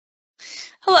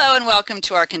Hello and welcome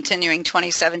to our continuing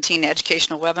 2017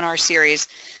 educational webinar series.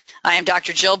 I am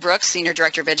Dr. Jill Brooks, Senior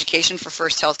Director of Education for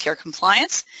First Healthcare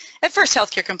Compliance. At First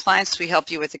Healthcare Compliance, we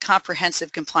help you with a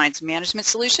comprehensive compliance management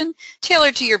solution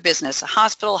tailored to your business, a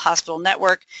hospital, hospital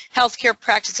network, healthcare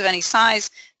practice of any size,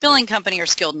 billing company, or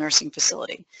skilled nursing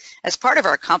facility. As part of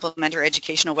our complimentary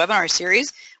educational webinar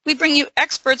series, we bring you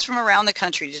experts from around the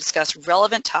country to discuss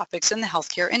relevant topics in the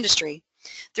healthcare industry.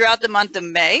 Throughout the month of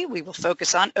May, we will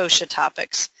focus on OSHA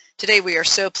topics. Today, we are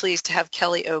so pleased to have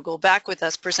Kelly Ogle back with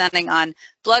us presenting on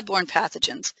bloodborne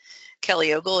pathogens.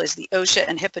 Kelly Ogle is the OSHA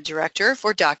and HIPAA Director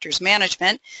for Doctors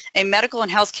Management, a medical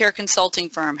and healthcare consulting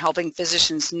firm helping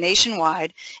physicians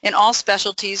nationwide in all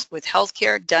specialties with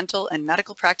healthcare, dental, and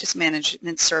medical practice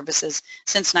management services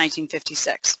since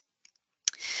 1956.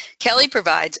 Kelly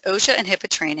provides OSHA and HIPAA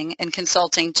training and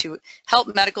consulting to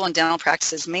help medical and dental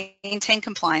practices maintain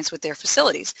compliance with their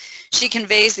facilities. She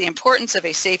conveys the importance of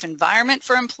a safe environment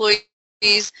for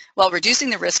employees while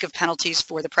reducing the risk of penalties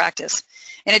for the practice.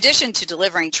 In addition to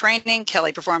delivering training,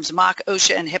 Kelly performs mock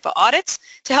OSHA and HIPAA audits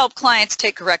to help clients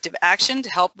take corrective action to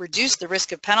help reduce the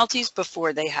risk of penalties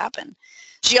before they happen.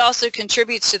 She also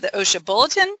contributes to the OSHA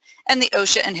Bulletin and the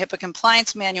OSHA and HIPAA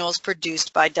compliance manuals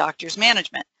produced by Doctors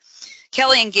Management.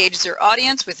 Kelly engages her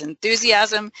audience with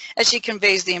enthusiasm as she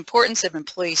conveys the importance of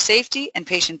employee safety and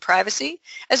patient privacy,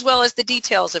 as well as the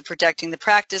details of protecting the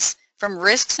practice from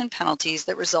risks and penalties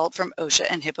that result from OSHA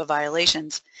and HIPAA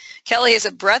violations. Kelly is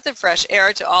a breath of fresh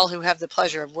air to all who have the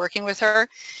pleasure of working with her.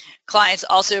 Clients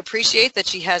also appreciate that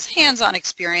she has hands-on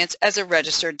experience as a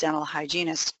registered dental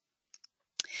hygienist.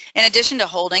 In addition to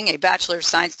holding a Bachelor of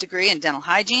Science degree in dental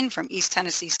hygiene from East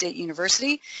Tennessee State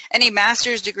University and a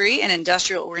master's degree in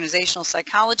industrial organizational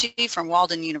psychology from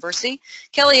Walden University,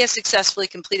 Kelly has successfully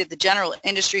completed the General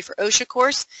Industry for OSHA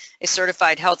course, a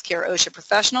certified healthcare OSHA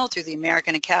professional through the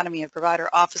American Academy of Provider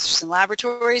Officers and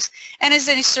Laboratories, and is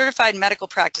a certified medical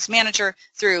practice manager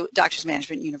through Doctors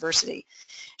Management University.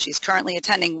 She's currently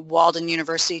attending Walden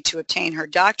University to obtain her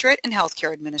doctorate in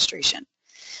healthcare administration.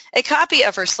 A copy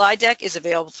of her slide deck is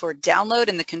available for download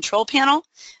in the control panel.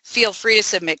 Feel free to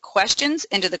submit questions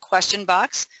into the question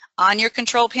box on your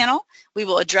control panel. We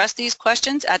will address these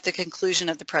questions at the conclusion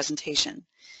of the presentation.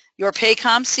 Your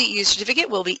Paycom CEU certificate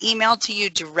will be emailed to you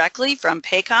directly from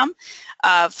Paycom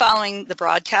following the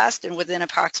broadcast and within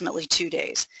approximately 2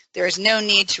 days. There is no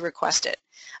need to request it.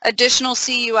 Additional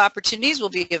CEU opportunities will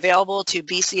be available to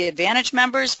BC Advantage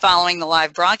members following the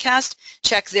live broadcast.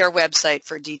 Check their website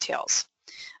for details.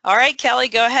 All right, Kelly,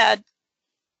 go ahead.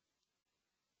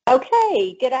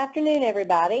 Okay, good afternoon,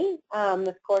 everybody.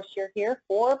 Of course, you're here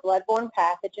for bloodborne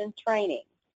pathogen training.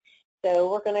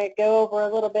 So we're going to go over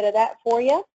a little bit of that for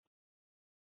you.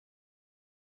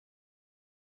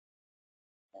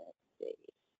 Let's see.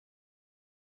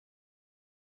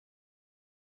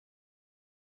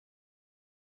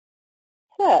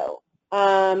 So,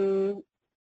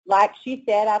 like she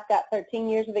said, I've got 13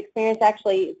 years of experience,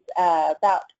 actually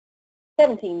about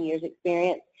 17 years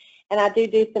experience, and I do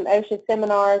some OSHA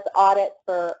seminars, audits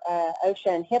for OSHA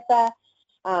and HIPAA.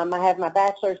 I have my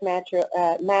bachelor's,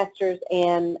 master's,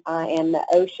 and I am the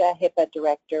OSHA HIPAA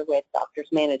director with Doctors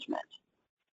Management.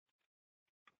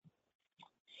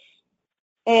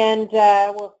 And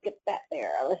we'll skip that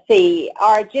there. Let's see.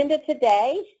 Our agenda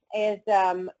today is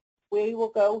we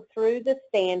will go through the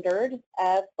standard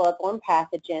of bloodborne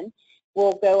pathogen.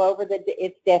 We'll go over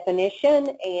its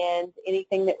definition and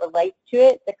anything that relates to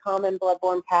it, the common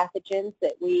bloodborne pathogens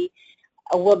that we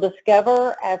will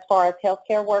discover as far as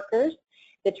healthcare workers,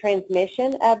 the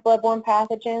transmission of bloodborne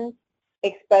pathogens,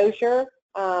 exposure,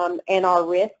 and our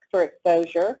risk for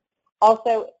exposure.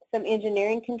 Also, some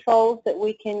engineering controls that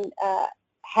we can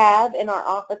have in our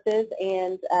offices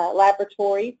and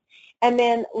laboratories, and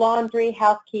then laundry,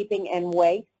 housekeeping, and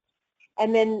waste.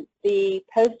 And then the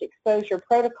post-exposure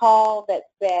protocol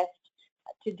that's best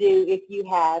to do if you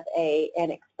have an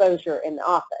exposure in the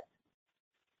office.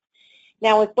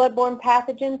 Now, with bloodborne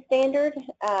pathogen standard,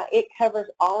 it covers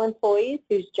all employees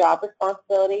whose job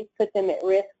responsibilities put them at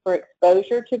risk for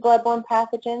exposure to bloodborne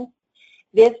pathogens.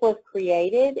 This was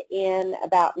created in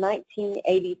about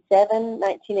 1987,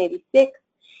 1986,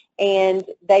 and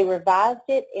they revised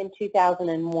it in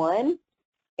 2001.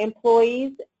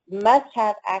 Employees must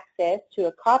have access to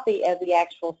a copy of the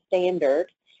actual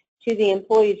standard to the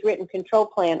employee's written control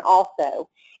plan also.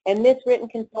 And this written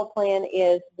control plan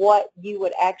is what you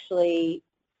would actually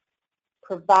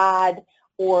provide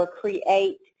or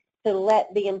create to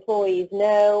let the employees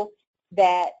know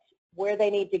that where they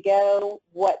need to go,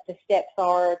 what the steps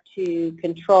are to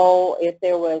control if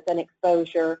there was an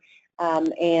exposure,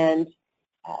 and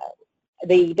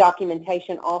the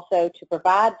documentation also to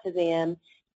provide to them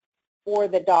for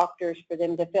the doctors for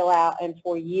them to fill out and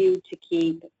for you to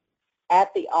keep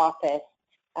at the office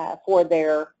for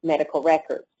their medical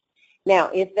records. Now,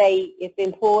 if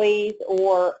employees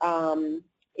or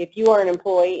if you are an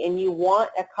employee and you want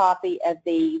a copy of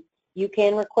these, you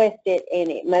can request it, and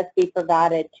it must be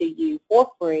provided to you for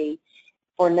free,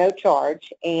 for no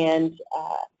charge, and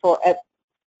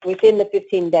within the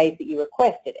 15 days that you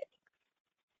requested it.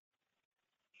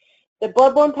 The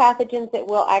bloodborne pathogens that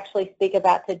we'll actually speak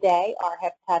about today are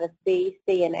hepatitis B,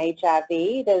 C, and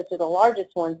HIV. Those are the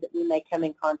largest ones that we may come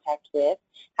in contact with.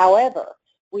 However,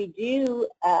 we do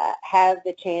have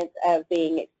the chance of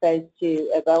being exposed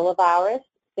to Ebola virus,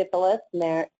 syphilis,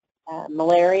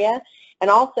 malaria, and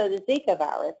also the Zika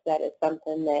virus. That is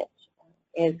something that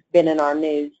has been in our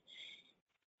news.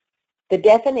 The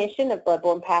definition of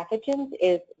bloodborne pathogens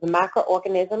is the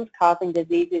microorganisms causing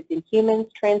diseases in humans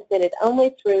transmitted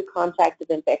only through contact of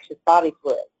infectious body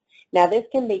fluids. Now, this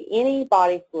can be any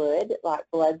body fluid, like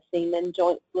blood, semen,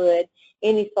 joint fluid,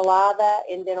 any saliva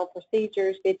in dental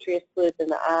procedures, vitreous fluids in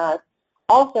the eyes,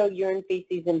 also urine,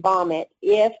 feces, and vomit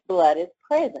if blood is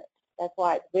present. That's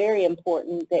why it's very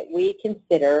important that we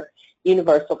consider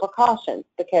universal precautions,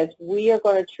 because we are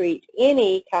going to treat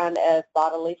any kind of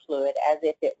bodily fluid as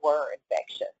if it were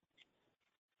infectious.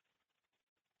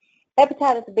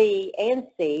 Hepatitis B and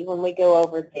C, when we go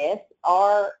over this,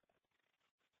 are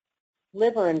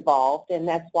liver involved, and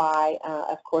that's why,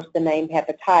 of course, the name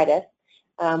hepatitis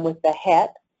with the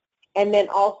hep. And then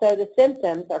also the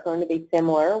symptoms are going to be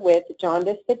similar with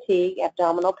jaundice, fatigue,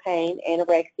 abdominal pain,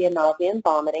 anorexia, nausea, and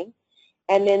vomiting.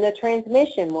 And then the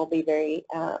transmission will be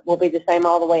the same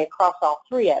all the way across all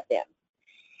three of them.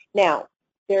 Now,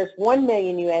 there's 1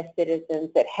 million U.S. citizens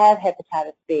that have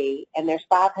hepatitis B, and there's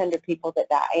 500 people that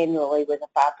die annually with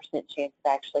a 5% chance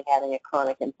of actually having a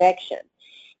chronic infection.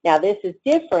 Now, this is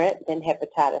different than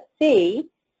hepatitis C,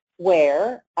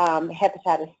 where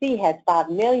hepatitis C has 5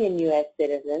 million U.S.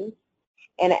 citizens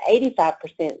and an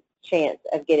 85% chance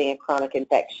of getting a chronic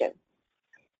infection.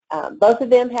 Both of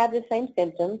them have the same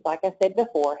symptoms. Like I said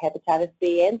before, hepatitis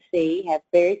B and C have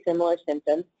very similar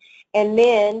symptoms. And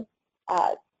then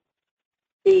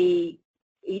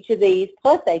each of these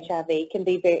plus HIV can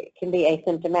be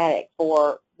asymptomatic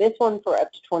for this one for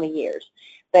up to 20 years.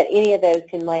 But any of those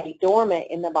can lay dormant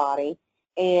in the body,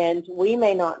 and we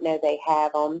may not know they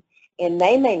have them, and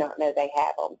they may not know they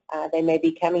have them. They may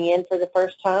be coming in for the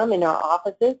first time in our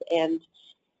offices and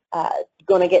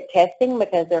going to get testing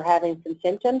because they're having some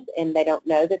symptoms and they don't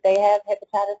know that they have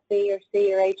hepatitis B or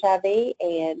C or HIV,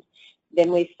 and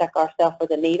then we stuck ourselves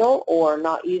with a needle or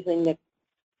not using the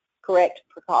correct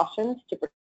precautions to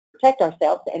protect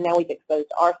ourselves, and now we've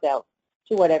exposed ourselves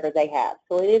to whatever they have.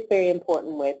 So it is very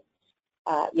important with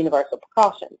universal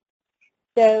precautions.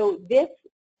 So this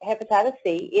hepatitis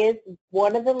C is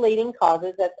one of the leading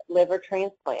causes of liver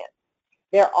transplant.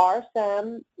 There are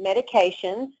some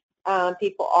medications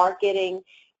people are getting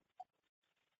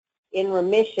in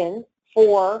remission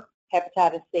for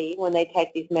hepatitis C when they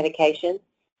take these medications.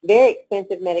 Very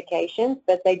expensive medications,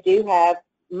 but they do have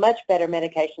much better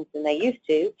medications than they used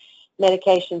to.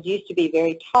 Medications used to be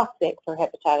very toxic for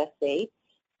hepatitis C,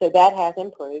 so that has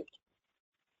improved.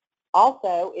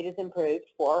 Also, it is improved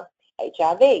for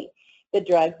HIV. The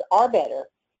drugs are better.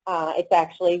 It's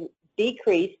actually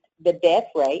decreased the death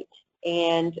rate,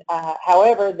 and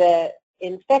however, the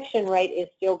infection rate is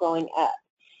still going up.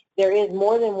 There is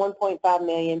more than 1.5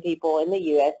 million people in the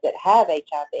U.S. that have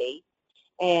HIV,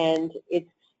 and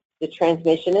the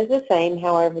transmission is the same.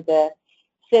 However, the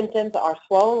symptoms are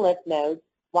swollen lymph nodes,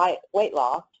 weight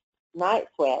loss, night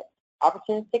sweats,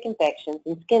 opportunistic infections,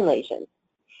 and skin lesions.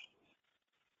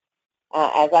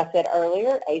 As I said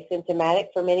earlier,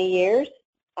 asymptomatic for many years,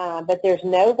 but there's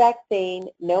no vaccine,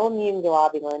 no immune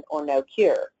globulin, or no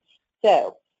cure.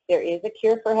 So there is a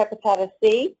cure for hepatitis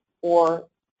C, or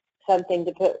something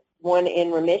to put one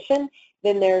in remission.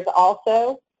 Then there's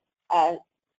also a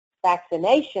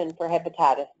vaccination for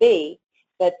hepatitis B,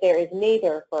 but there is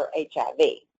neither for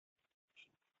HIV.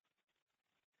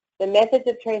 The methods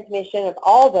of transmission of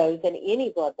all those and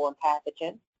any bloodborne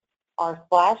pathogen are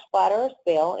splash, splatter, or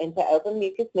spill into open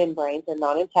mucous membranes and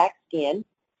non-intact skin,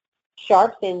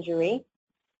 Sharps injury.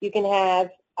 You can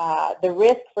have the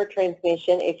risk for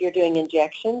transmission if you're doing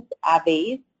injections,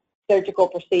 IVs, surgical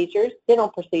procedures, dental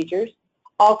procedures,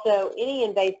 also any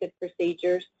invasive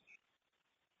procedures,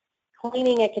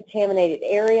 cleaning a contaminated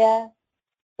area,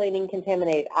 cleaning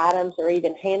contaminated items, or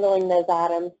even handling those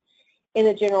items in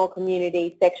the general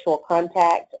community, sexual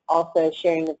contact, also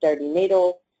sharing of dirty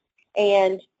needles,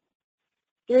 and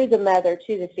through the mother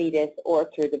to the fetus or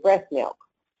through the breast milk.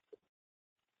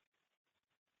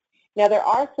 Now, there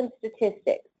are some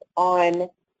statistics on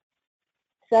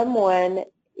someone,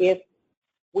 if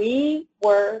we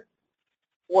were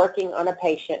working on a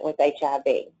patient with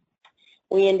HIV,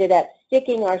 we ended up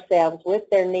sticking ourselves with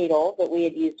their needle that we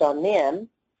had used on them,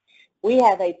 we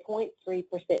have a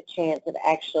 0.3% chance of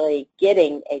actually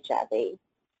getting HIV.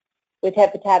 With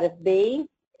hepatitis B,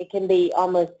 it can be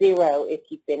almost zero if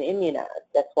you've been immunized.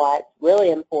 That's why it's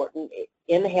really important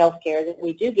in healthcare that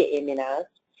we do get immunized.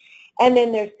 And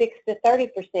then there's 6 to 30%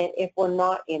 if we're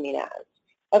not immunized.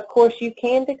 Of course, you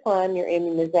can decline your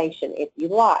immunization if you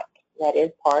like. That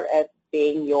is part of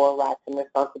being your rights and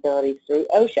responsibilities through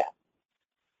OSHA.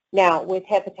 Now, with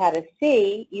hepatitis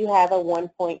C, you have a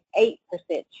 1.8%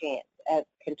 chance of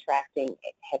contracting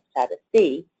hepatitis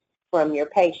C from your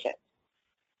patient.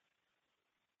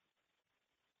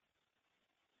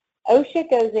 OSHA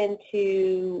goes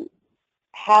into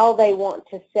how they want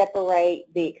to separate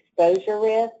the exposure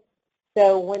risk.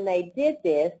 So when they did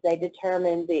this, they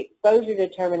determined the exposure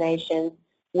determination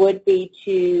would be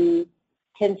to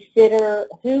consider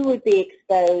who would be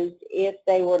exposed if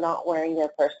they were not wearing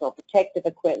their personal protective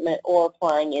equipment or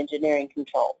applying engineering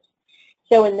controls.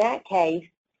 So in that case,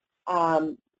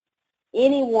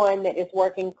 anyone that is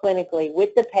working clinically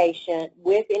with the patient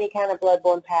with any kind of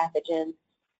bloodborne pathogens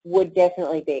would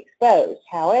definitely be exposed.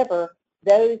 However,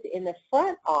 those in the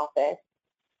front office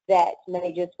that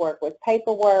may just work with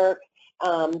paperwork,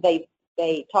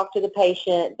 they talk to the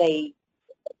patient, they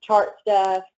chart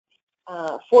stuff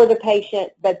for the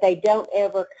patient, but they don't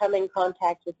ever come in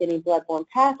contact with any bloodborne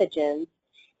pathogens,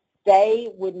 they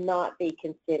would not be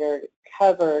considered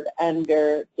covered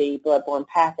under the bloodborne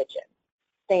pathogen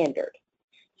standard.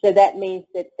 So that means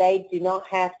that they do not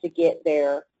have to get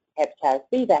their hepatitis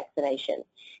B vaccination.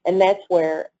 And that's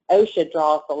where OSHA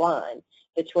draws the line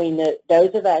between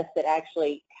those of us that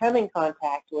actually come in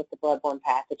contact with the bloodborne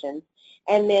pathogens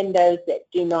and then those that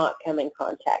do not come in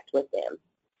contact with them.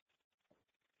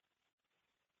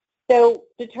 So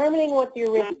determining what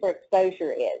your risk for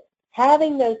exposure is,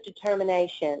 having those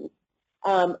determinations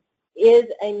is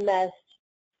a must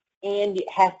and it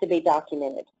has to be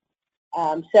documented.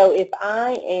 So if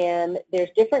there's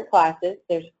different classes.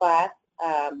 There's class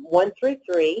 1 through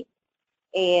 3,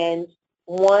 and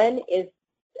 1 is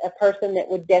a person that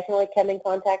would definitely come in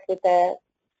contact with the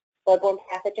bloodborne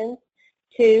pathogens.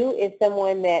 2 is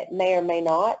someone that may or may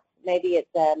not. Maybe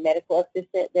it's a medical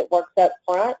assistant that works up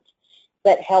front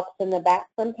but helps in the back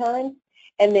sometimes.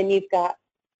 And then you've got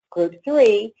group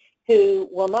 3 who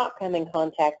will not come in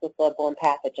contact with bloodborne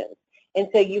pathogens. And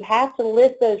so you have to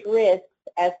list those risks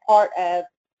as part of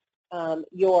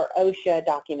your OSHA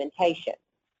documentation.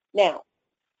 Now,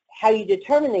 how you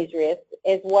determine these risks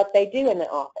is what they do in the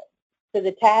office. So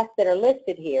the tasks that are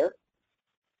listed here,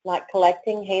 like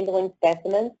collecting, handling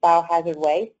specimens, biohazard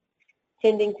waste,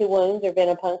 tending to wounds or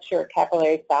venipuncture or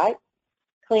capillary sites,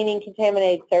 cleaning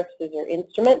contaminated surfaces or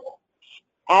instruments,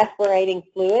 aspirating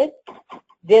fluids,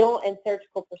 dental and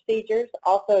surgical procedures,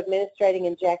 also administrating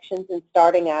injections and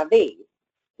starting IVs.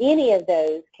 Any of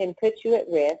those can put you at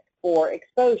risk for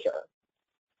exposure.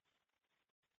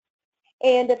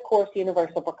 And, of course,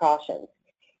 universal precautions.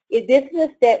 This is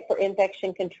a step for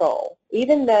infection control.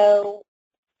 Even though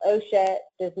OSHA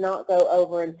does not go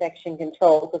over infection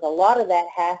control, because a lot of that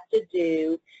has to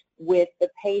do with the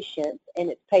patient,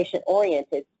 and it's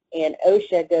patient-oriented, and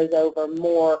OSHA goes over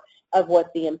more of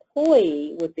what the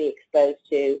employee would be exposed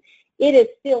to, it is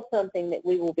still something that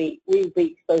we will be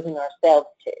exposing ourselves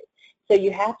to. So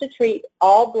you have to treat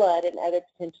all blood and other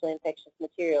potentially infectious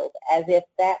materials as if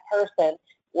that person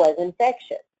was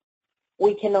infectious.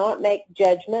 We cannot make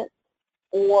judgments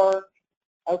or,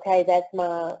 okay, that's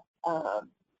my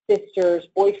sister's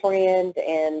boyfriend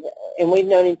and we've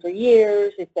known him for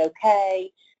years, it's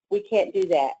okay. We can't do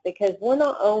that because we're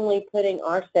not only putting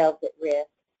ourselves at risk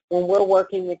when we're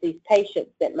working with these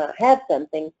patients that might have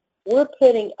something, we're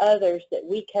putting others that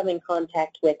we come in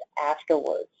contact with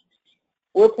afterwards.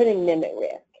 We're putting them at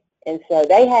risk. And so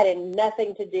they had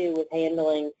nothing to do with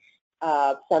handling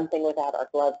something without our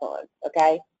gloves on,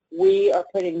 okay? We are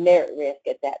putting them at risk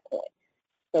at that point.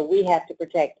 So we have to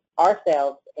protect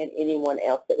ourselves and anyone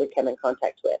else that we come in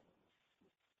contact with.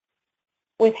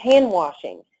 With hand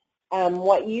washing,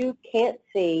 what you can't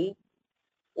see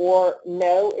or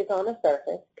know is on a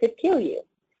surface could kill you.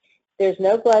 There's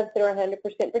no gloves that are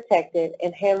 100% protected,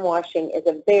 and hand washing is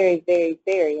a very, very,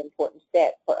 very important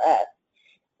step for us.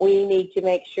 We need to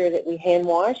make sure that we hand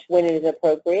wash when it is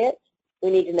appropriate. We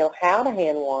need to know how to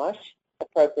hand wash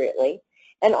appropriately,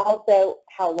 and also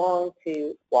how long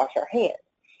to wash our hands.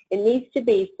 It needs to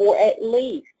be for at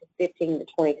least 15 to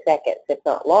 20 seconds, if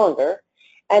not longer.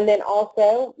 And then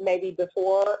also maybe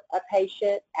before a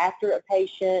patient, after a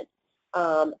patient,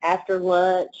 after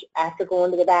lunch, after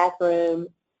going to the bathroom.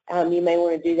 You may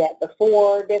want to do that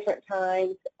before different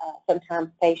times. Sometimes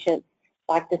patients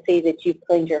like to see that you've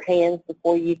cleaned your hands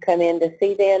before you come in to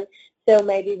see them. So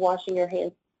maybe washing your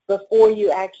hands before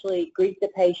you actually greet the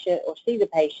patient or see the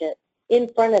patient in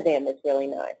front of them is really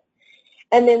nice.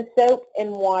 And then soap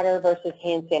and water versus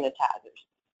hand sanitizers.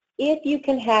 If you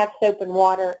can have soap and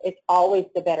water, it's always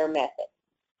the better method.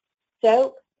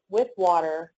 Soap with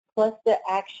water plus the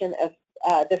action of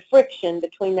the friction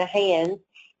between the hands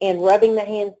and rubbing the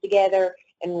hands together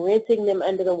and rinsing them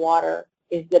under the water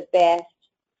is the best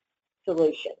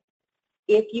solution.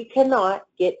 If you cannot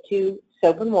get to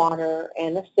soap and water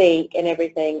and a sink and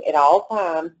everything at all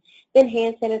times, then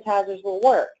hand sanitizers will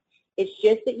work. It's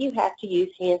just that you have to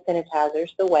use hand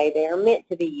sanitizers the way they are meant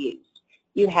to be used.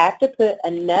 You have to put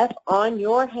enough on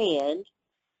your hand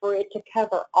for it to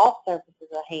cover all surfaces of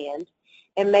the hand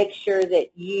and make sure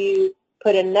that you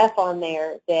put enough on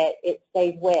there that it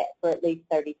stays wet for at least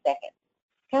 30 seconds.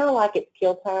 Kind of like it's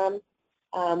kill time.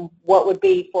 What would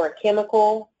be for a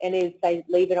chemical, and is they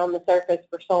leave it on the surface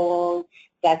for so long,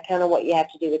 that's kind of what you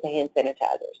have to do with the hand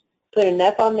sanitizers. Put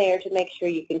enough on there to make sure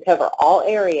you can cover all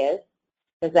areas,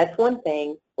 because that's one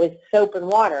thing. With soap and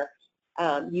water,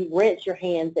 you rinse your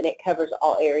hands and it covers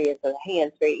all areas of the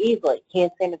hands very easily.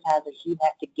 Hand sanitizers, you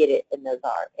have to get it in those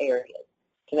areas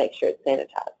to make sure it's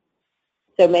sanitized.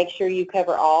 So make sure you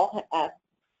cover all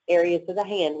areas of the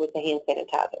hand with the hand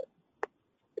sanitizer.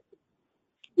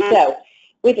 So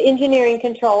with engineering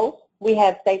controls, we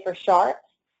have Safer Sharps,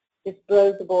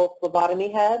 disposable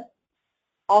phlebotomy hubs,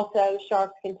 also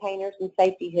Sharps containers and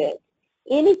safety hoods.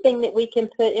 Anything that we can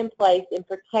put in place in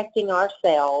protecting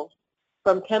ourselves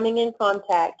from coming in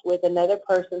contact with another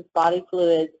person's body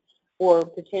fluids or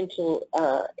potential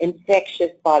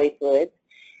infectious body fluids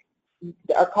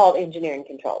are called engineering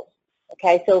controls.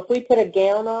 Okay, so if we put a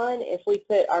gown on, if we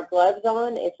put our gloves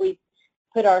on, if we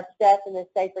put our stuff in the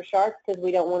Safer Sharps because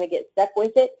we don't want to get stuck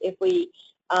with it, if we,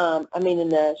 in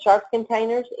the Sharps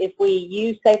containers, if we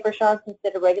use Safer Sharps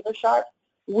instead of regular Sharps,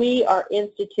 we are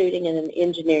instituting an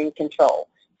engineering control.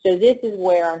 So this is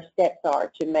where our steps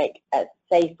are to make us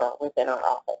safer within our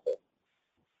offices.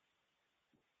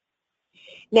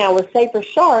 Now with Safer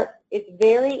Sharps, it's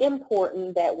very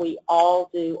important that we all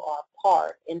do our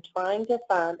part in trying to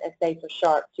find a Safer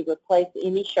Sharp to replace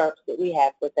any Sharps that we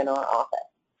have within our office.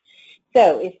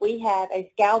 So if we have a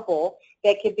scalpel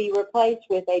that could be replaced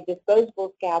with a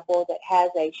disposable scalpel that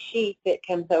has a sheath that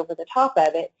comes over the top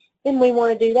of it, then we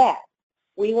want to do that.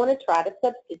 We want to try to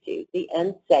substitute the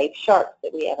unsafe Sharps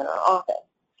that we have in our office.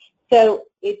 So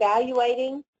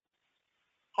evaluating,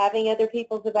 having other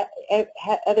people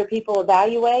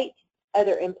evaluate,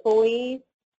 other employees.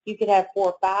 You could have 4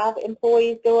 or 5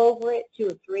 employees go over it, 2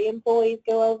 or 3 employees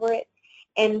go over it,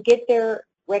 and get their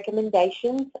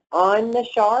recommendations on the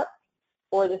Sharp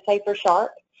or the Safer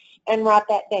Sharp and write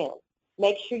that down.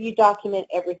 Make sure you document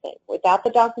everything. Without the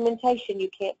documentation, you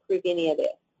can't prove any of this.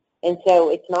 And so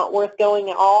it's not worth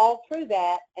going all through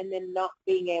that and then not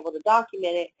being able to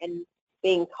document it and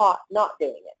being caught not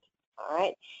doing it. All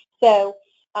right? So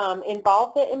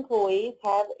involve the employees,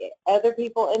 have other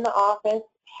people in the office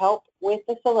help with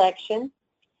the selection,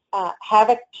 have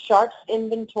a Sharps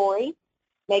inventory,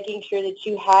 making sure that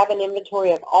you have an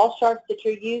inventory of all Sharps that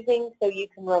you're using so you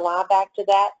can rely back to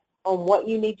that on what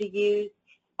you need to use.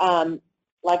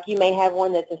 Like you may have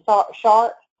one that's a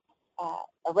Sharp,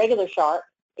 a regular Sharp,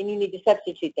 and you need to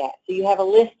substitute that. So you have a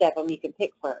list of them you can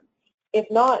pick from. If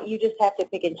not, you just have to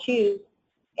pick and choose,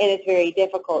 and it's very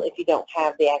difficult if you don't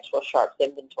have the actual Sharps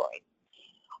inventory.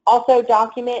 Also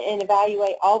document and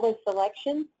evaluate all those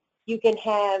selections. You can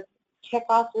have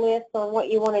checkoff lists on what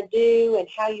you want to do and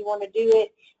how you want to do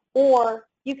it, or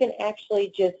you can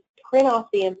actually just print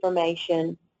off the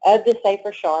information of the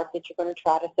Safer Sharp that you're going to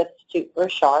try to substitute for a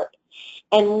Sharp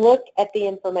and look at the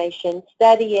information,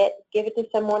 study it, give it to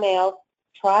someone else,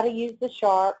 try to use the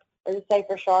Sharp or the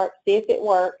Safer Sharp, see if it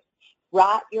works,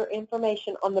 write your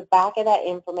information on the back of that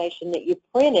information that you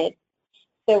printed.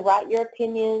 So write your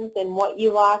opinions and what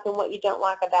you like and what you don't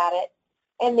like about it,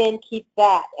 and then keep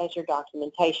that as your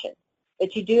documentation.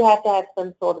 But you do have to have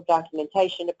some sort of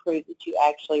documentation to prove that you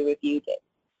actually reviewed it.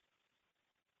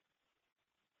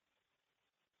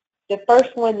 The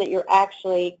first one that you're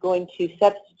actually going to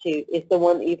substitute is the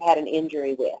one that you've had an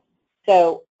injury with.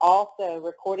 So also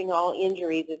recording all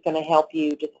injuries is going to help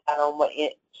you decide on what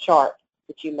Sharp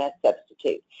that you must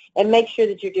substitute. And make sure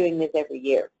that you're doing this every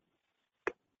year.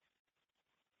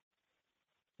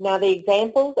 Now the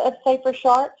examples of Safer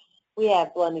Sharps, we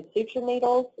have blended suture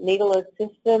needles, needleless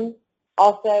systems,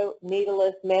 Also,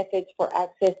 needleless methods for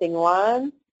accessing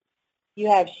lines. You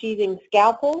have sheathing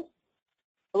scalpels,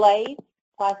 blades,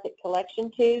 plastic collection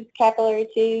tubes, capillary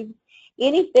tubes,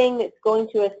 anything that's going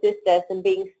to assist us in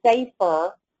being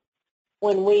safer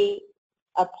when we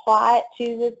apply it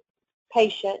to the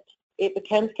patient. It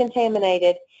becomes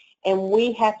contaminated, and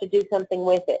we have to do something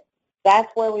with it. That's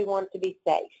where we want it to be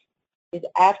safe, is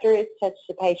after it's touched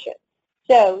the patient.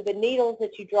 So the needles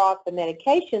that you draw up the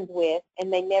medications with,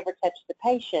 and they never touch the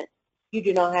patient, you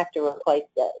do not have to replace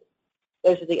those.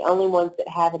 Those are the only ones that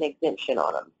have an exemption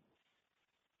on them.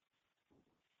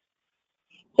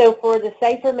 So for the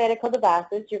safer medical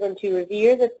devices, you're going to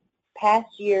review the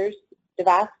past year's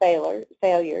device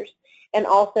failures and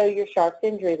also your Sharps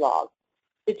injury log.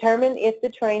 Determine if the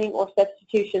training or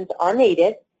substitutions are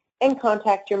needed and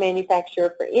contact your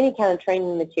manufacturer for any kind of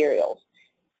training materials.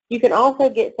 You can also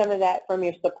get some of that from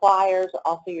your suppliers,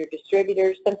 also your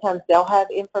distributors. Sometimes they'll have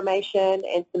information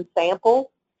and some samples.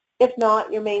 If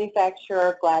not, your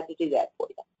manufacturer, glad to do that for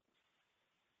you.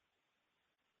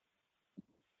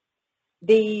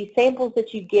 The samples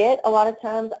that you get a lot of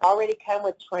times already come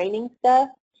with training stuff.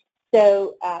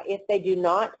 So if they do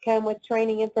not come with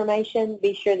training information,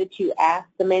 be sure that you ask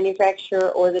the manufacturer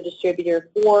or the distributor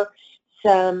for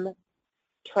some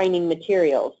training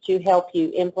materials to help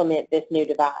you implement this new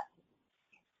device.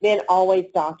 Then always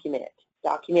document.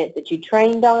 Document that you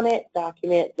trained on it,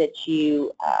 document that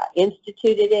you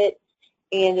instituted it,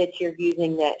 and that you're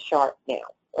using that Sharp now,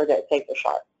 or that Safer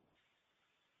Sharp.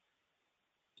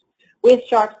 With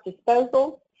Sharps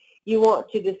disposal, you want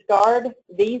to discard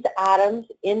these items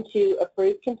into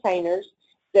approved containers,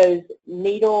 those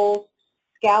needles,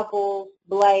 scalpels,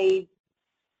 blades,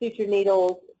 suture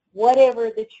needles, whatever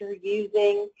that you're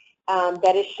using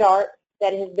that is sharp,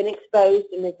 that has been exposed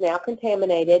and is now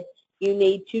contaminated, you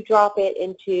need to drop it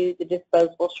into the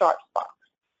disposable Sharps box.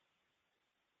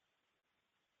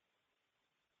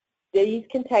 These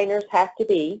containers have to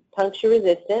be puncture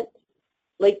resistant,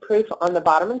 leak proof on the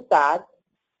bottom and sides,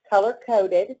 color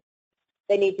coded.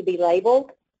 They need to be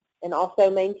labeled and also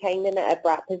maintained in an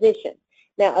upright position.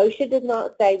 Now, OSHA does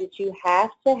not say that you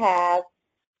have to have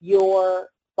your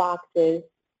boxes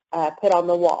put on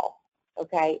the wall,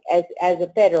 okay, as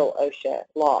a federal OSHA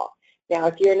law. Now,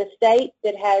 if you're in a state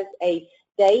that has a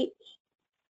state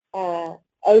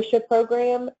OSHA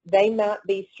program, they might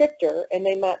be stricter, and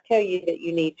they might tell you that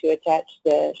you need to attach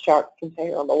the Sharps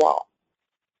container on the wall.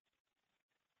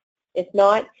 If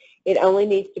not, it only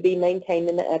needs to be maintained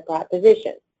in the upright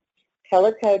position.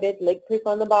 Color-coded, leak-proof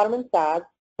on the bottom and sides,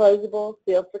 closable,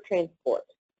 sealed for transport.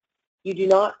 You do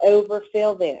not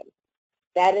overfill them.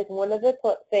 That is one of the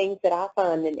things that I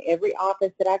find in every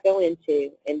office that I go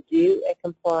into and do a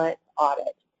compliance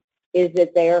audit, is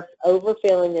that they are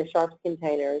overfilling their Sharps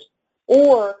containers,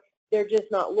 or they're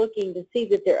just not looking to see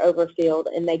that they're overfilled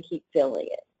and they keep filling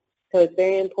it. So it's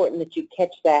very important that you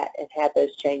catch that and have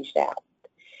those changed out.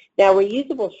 Now,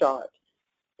 reusable Sharps.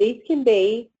 These can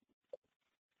be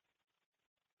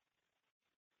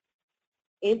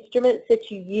instruments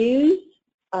that you use.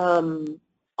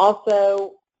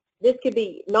 Also, this could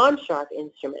be non-Sharp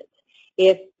instruments.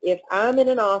 If I'm in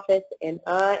an office and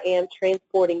I am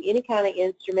transporting any kind of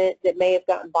instrument that may have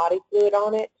gotten body fluid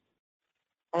on it,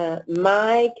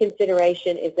 my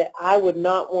consideration is that I would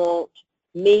not want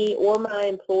me or my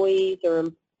employees or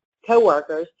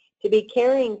coworkers to be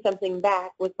carrying something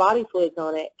back with body fluids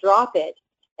on it, drop it,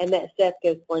 and that stuff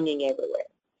goes flinging everywhere.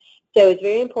 So it's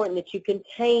very important that you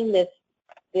contain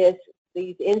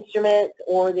these instruments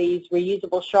or these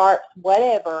reusable Sharps,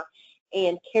 whatever,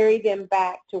 and carry them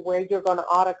back to where you're going to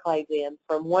autoclave them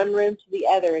from one room to the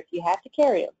other if you have to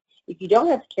carry them. If you don't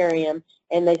have to carry them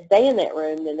and they stay in that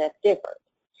room, then that's different.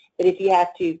 But if you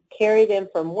have to carry them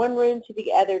from one room to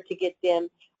the other to get them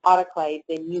autoclaved,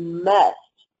 then you must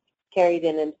carry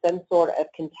them in some sort of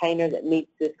container that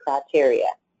meets this criteria.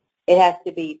 It has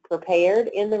to be prepared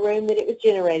in the room that it was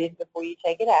generated before you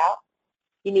take it out.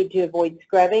 You need to avoid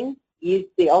scrubbing. Use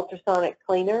the ultrasonic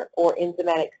cleaner or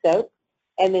enzymatic soap,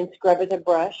 and then scrub with a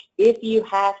brush if you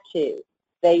have to.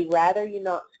 They rather you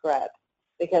not scrub,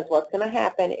 because what's going to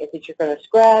happen is that you're going to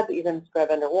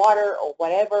scrub underwater or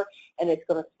whatever, and it's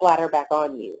going to splatter back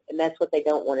on you, and that's what they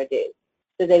don't want to do.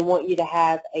 So they want you to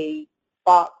have a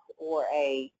box or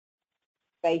a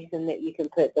basin that you can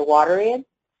put the water in,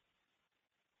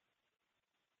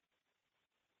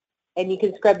 and you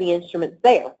can scrub the instruments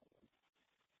there.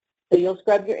 So you'll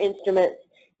scrub your instruments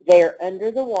there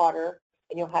under the water,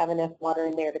 and you'll have enough water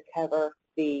in there to cover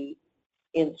the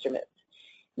instruments.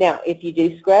 Now, if you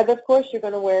do scrub, of course, you're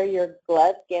going to wear your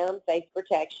gloves, gown, face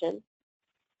protection.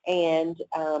 And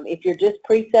if you're just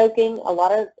pre-soaking, a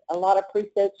lot of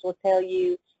pre-soaks will tell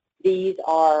you these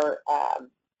are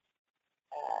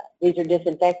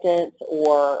disinfectants,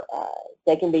 or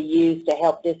they can be used to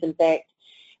help disinfect.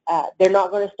 They're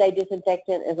not going to stay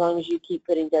disinfectant as long as you keep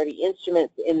putting dirty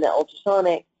instruments in the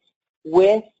ultrasonic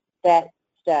with that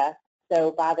stuff.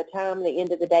 So by the time the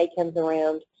end of the day comes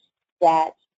around,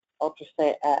 that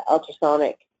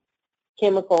ultrasonic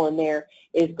chemical in there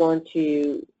is going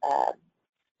to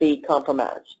be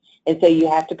compromised. And so you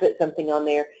have to put something on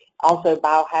there, also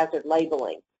biohazard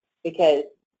labeling, because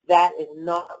that is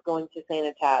not going to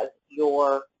sanitize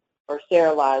or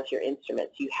sterilize your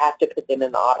instruments. You have to put them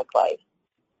in the autoclave.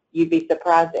 You'd be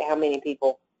surprised at how many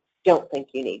people don't think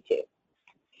you need to.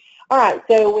 All right,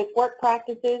 so with work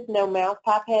practices, no mouth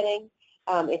pipetting.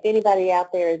 If anybody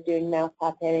out there is doing mouth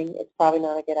pipetting, it's probably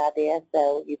not a good idea,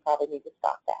 so you probably need to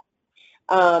stop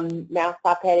that. Mouth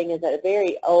pipetting is a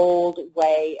very old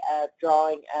way of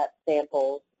drawing up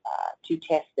samples to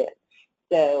test them.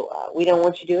 So we don't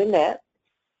want you doing that.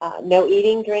 No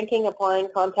eating, drinking, applying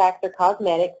contacts or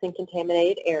cosmetics in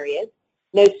contaminated areas.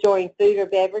 No storing food or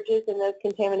beverages in those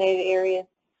contaminated areas.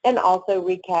 And also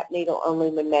recap needle only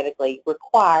when medically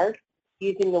required,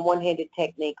 using the one-handed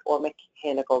technique or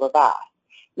mechanical device.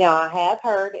 Now, I have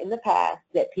heard in the past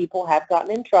that people have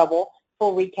gotten in trouble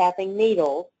for recapping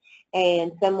needles,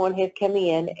 and someone has come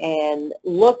in and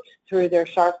looked through their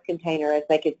sharps container as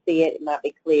they could see it. It might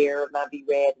be clear, it might be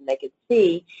red, and they could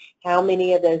see how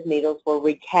many of those needles were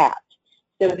recapped.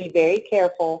 So be very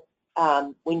careful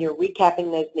when you're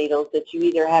recapping those needles that you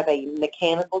either have a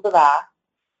mechanical device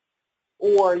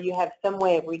or you have some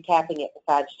way of recapping it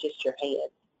besides just your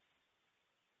hands.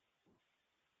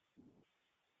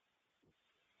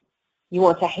 You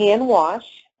want to hand wash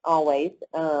always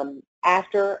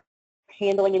after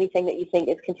handling anything that you think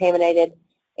is contaminated,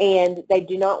 and they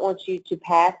do not want you to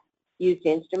pass used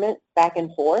instruments back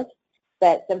and forth,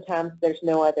 but sometimes there's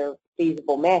no other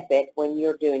feasible method when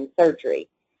you're doing surgery.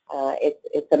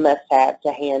 It's a must-have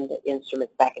to hand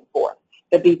instruments back and forth.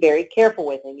 But be very careful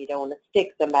with them. You don't want to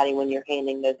stick somebody when you're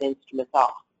handing those instruments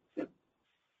off.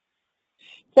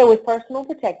 So with personal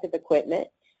protective equipment,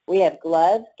 we have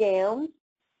gloves, gowns,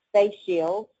 face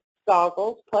shields,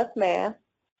 goggles, plus masks.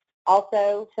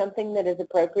 Also something that is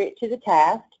appropriate to the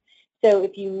task. So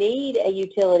if you need a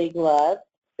utility glove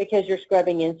because you're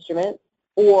scrubbing instruments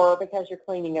or because you're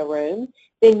cleaning a room,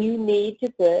 then you need to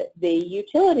put the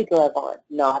utility glove on,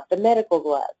 not the medical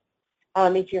glove.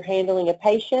 If you're handling a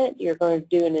patient, you're going to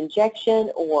do an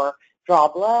injection or draw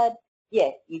blood,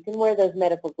 yes, you can wear those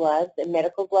medical gloves, and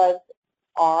medical gloves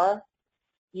are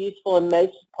useful in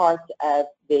most parts of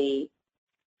the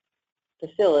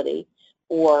facility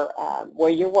or where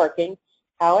you're working.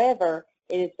 However,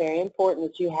 it is very important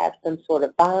that you have some sort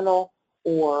of vinyl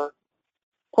or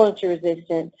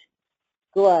puncture-resistant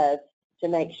gloves to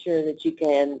make sure that you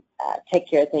can take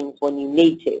care of things when you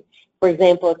need to. For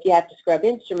example, if you have to scrub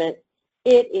instruments,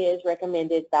 it is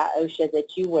recommended by OSHA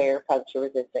that you wear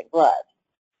puncture-resistant gloves.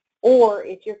 Or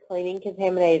if you're cleaning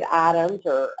contaminated items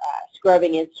or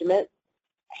scrubbing instruments,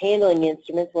 handling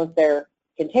instruments once they're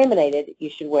contaminated, you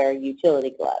should wear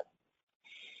utility gloves.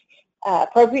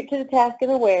 Appropriate to the task and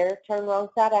the wear, turn wrong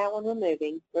side out when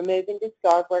removing, remove and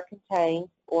discard where contained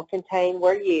or contain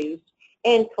where used,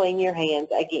 and clean your hands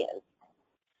again.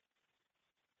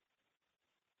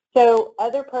 So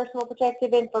other personal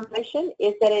protective information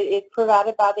is that it is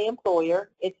provided by the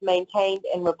employer, it's maintained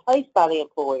and replaced by the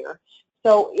employer.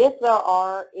 So if there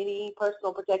are any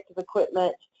personal protective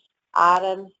equipment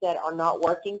items that are not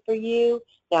working for you,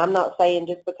 now I'm not saying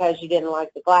just because you didn't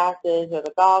like the glasses or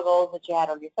the goggles that you had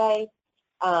on your face.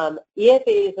 If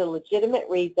it is a legitimate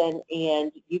reason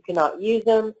and you cannot use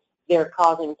them, they're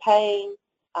causing pain,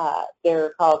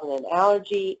 they're causing an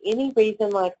allergy, any reason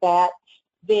like that,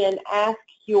 then ask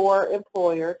your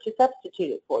employer to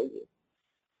substitute it for you.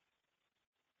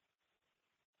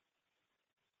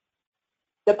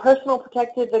 The personal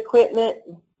protective equipment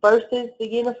versus the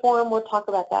uniform, we'll talk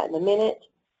about that in a minute.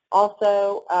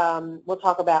 Also, we'll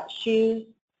talk about shoes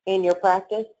in your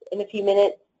practice in a few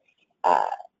minutes.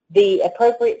 The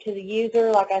appropriate to the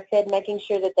user, like I said, making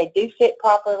sure that they do fit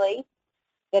properly,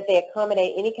 that they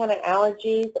accommodate any kind of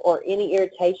allergies or any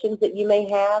irritations that you may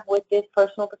have with this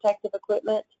personal protective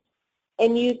equipment,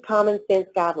 and use common sense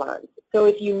guidelines. So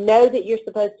if you know that you're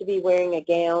supposed to be wearing a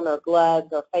gown or gloves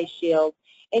or face shield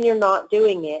and you're not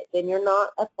doing it, then you're not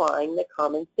applying the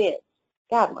common sense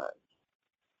guidelines.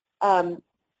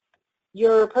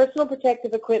 Your personal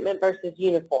protective equipment versus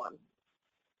uniform.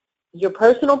 Your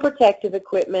personal protective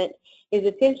equipment is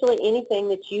essentially anything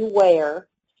that you wear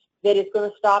that is going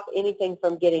to stop anything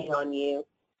from getting on you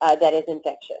that is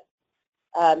infectious.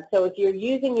 So if you're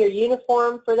using your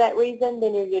uniform for that reason,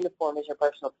 then your uniform is your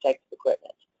personal protective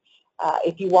equipment.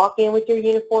 If you walk in with your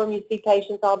uniform, you see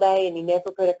patients all day and you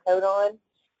never put a coat on,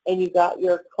 and you got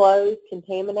your clothes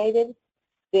contaminated,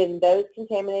 then those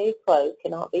contaminated clothes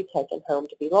cannot be taken home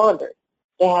to be laundered.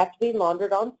 They have to be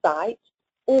laundered on site,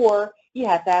 or you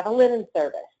have to have a linen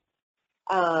service.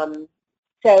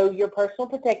 So your personal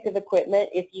protective equipment,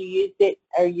 if you used it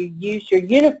or you use your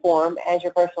uniform as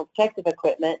your personal protective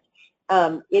equipment,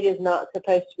 it is not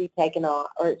supposed to be taken off,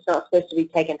 or it's not supposed to be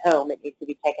taken home. It needs to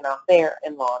be taken off there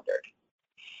and laundered.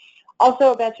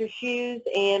 Also about your shoes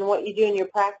and what you do in your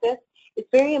practice, it's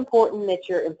very important that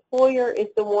your employer is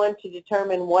the one to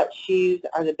determine what shoes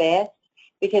are the best,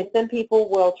 because some people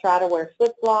will try to wear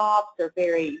flip-flops or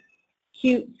very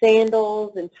cute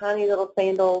sandals and tiny little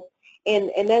sandals, and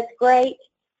that's great.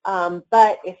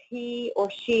 But if he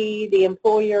or she, the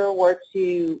employer, were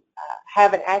to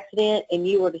have an accident and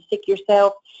you were to sick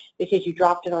yourself because you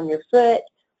dropped it on your foot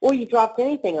or you dropped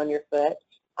anything on your foot,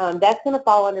 that's going to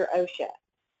fall under OSHA.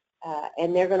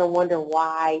 And they're going to wonder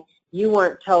why you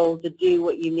weren't told to do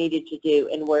what you needed to do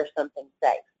and wear something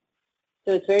safe.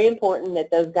 So it's very important that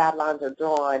those guidelines are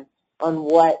drawn on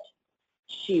what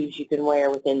shoes you can wear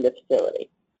within the facility.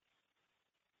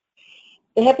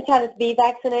 The hepatitis B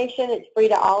vaccination, it's free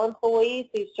to all employees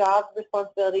whose job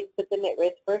responsibilities put them at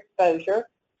risk for exposure.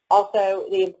 Also,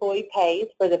 the employee pays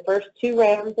for the first 2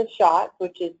 rounds of shots,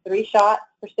 which is 3 shots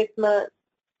for 6 months,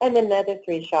 and another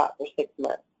 3 shots for 6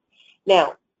 months.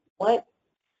 Now, once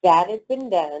that has been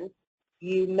done,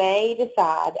 you may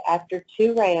decide after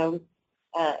 2 rounds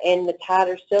and the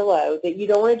titers still low that you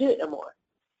don't want to do it no more.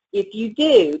 If you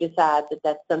do decide that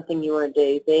that's something you want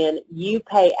to do, then you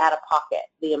pay out of pocket.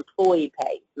 The employee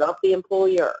pays, not the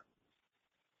employer.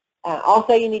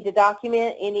 Also, you need to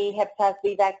document any hepatitis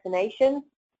B vaccinations,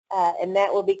 and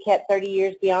that will be kept 30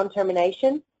 years beyond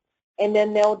termination. And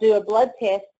then they'll do a blood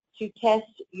test to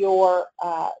test your,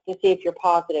 to see if you're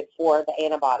positive for the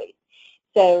antibodies.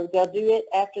 So they'll do it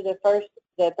after the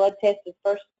blood test is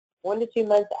first 1 to 2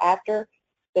 months after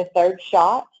the 3rd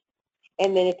shot.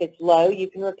 And then if it's low, you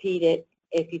can repeat it.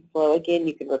 If it's low again,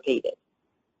 you can repeat it.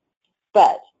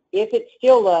 But if it's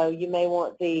still low, you may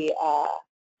want you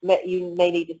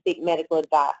may need to seek medical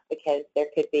advice, because there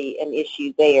could be an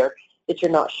issue there that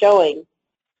you're not showing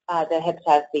the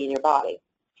hepatitis B in your body.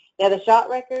 Now, the shot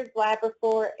records, lab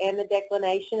report, and the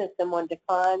declination, if someone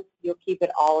declines, you'll keep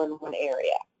it all in one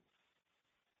area.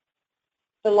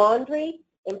 The laundry,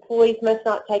 employees must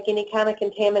not take any kind of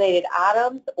contaminated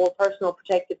items or personal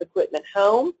protective equipment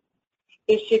home.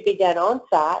 It should be done on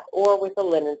site or with a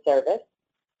linen service.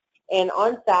 And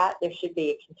on site, there should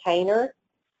be a container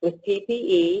with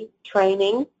PPE,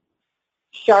 training,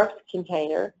 sharps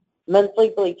container, monthly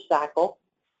bleach cycle,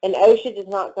 and OSHA does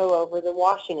not go over the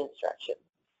washing instructions.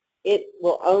 It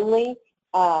will only,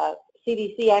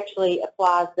 CDC actually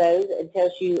applies those and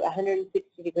tells you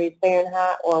 160 degrees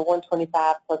Fahrenheit or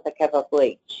 125 plus a cup of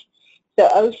bleach. So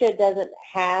OSHA doesn't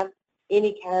have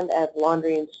any kind of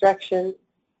laundry instructions.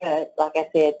 Like I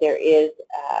said, there is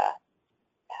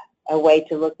a way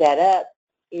to look that up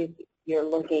if you're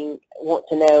want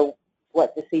to know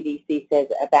what the CDC says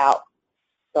about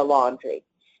the laundry.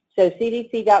 So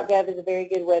cdc.gov is a very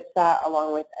good website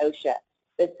along with OSHA.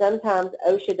 But sometimes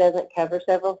OSHA doesn't cover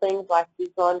several things like these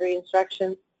laundry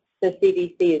instructions, so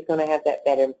CDC is going to have that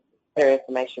better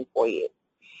information for you.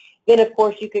 Then, of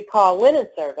course, you could call linen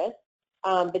service,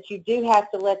 but you do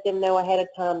have to let them know ahead of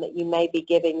time that you may be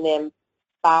giving them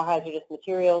biohazardous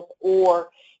materials or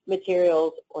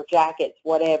jackets,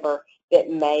 whatever,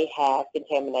 that may have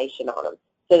contamination on them,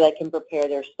 so they can prepare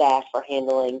their staff for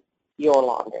handling your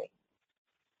laundry.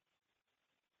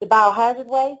 The biohazard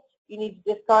waste, you need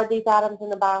to discard these items in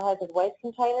the biohazard waste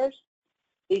containers.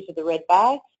 These are the red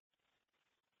bags.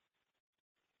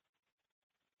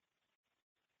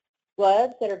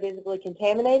 Gloves that are visibly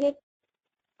contaminated.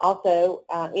 Also,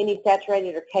 any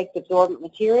saturated or caked absorbent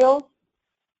materials,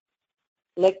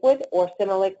 liquid or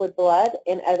semi-liquid blood,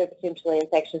 and other potentially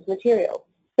infectious materials.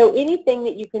 So anything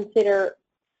that you consider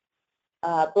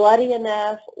bloody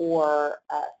enough or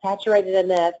saturated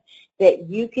enough that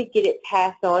you could get it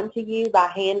passed on to you by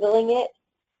handling it,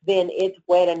 then it's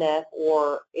wet enough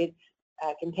or it's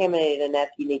contaminated enough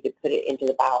you need to put it into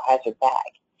the biohazard bag.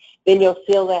 Then you'll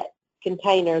seal that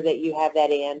container that you have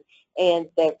that in, and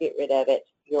they'll get rid of it.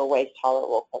 Your waste hauler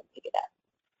will come pick it up.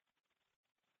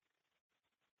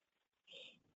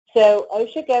 So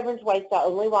OSHA governs waste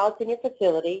only while it's in your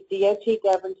facility. DOT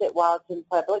governs it while it's in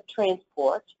public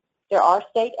transport. There are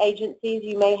state agencies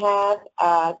you may have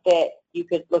that you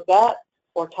could look up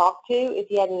or talk to if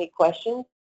you had any questions.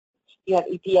 You have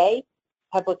EPA,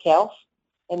 public health,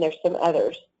 and there's some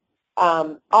others.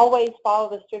 Always follow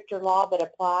the stricter law that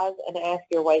applies and ask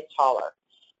your waste hauler.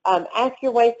 Ask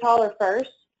your waste hauler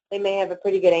first. They may have a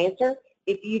pretty good answer.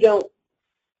 If you don't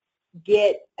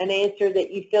get an answer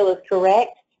that you feel is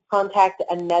correct, contact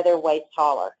another waste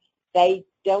hauler. They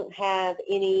don't have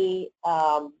any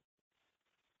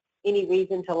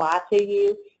reason to lie to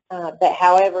you. But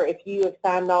however, if you have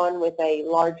signed on with a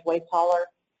large waste hauler,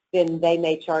 then they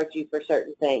may charge you for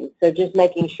certain things. So just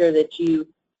making sure that you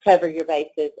cover your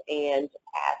bases and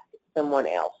ask someone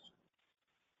else.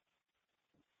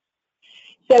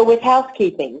 So with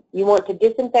housekeeping, you want to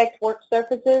disinfect work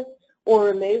surfaces or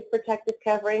remove protective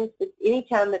coverings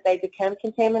anytime that they become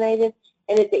contaminated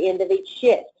and at the end of each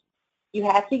shift. You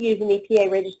have to use an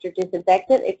EPA registered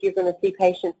disinfectant if you're going to see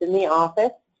patients in the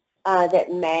office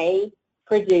that may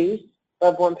produce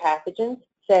bloodborne pathogens.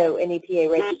 So an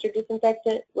EPA registered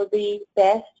disinfectant would be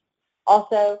best.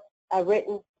 Also, a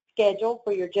written schedule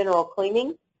for your general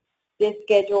cleaning. This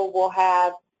schedule will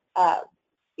have,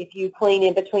 if you clean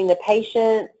in between the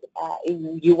patients,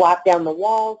 you wipe down the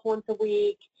walls once a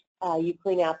week, you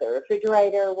clean out the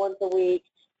refrigerator once a week,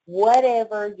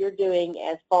 whatever you're doing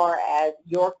as far as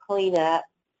your cleanup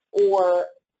or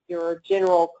your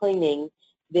general cleaning,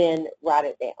 then write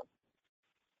it down.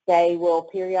 They will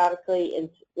periodically,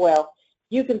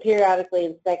 you can periodically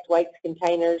inspect waste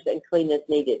containers and clean as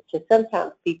needed, because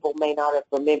sometimes people may not have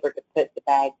remembered to put the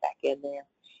bag back in there.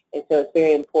 And so it's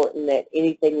very important that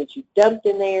anything that you dumped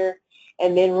in there,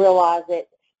 and then realize that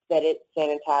it's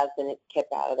sanitized and it's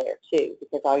kept out of there too,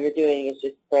 because all you're doing is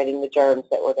just spreading the germs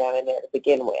that were down in there to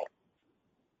begin with.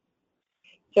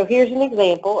 So here's an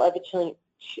example of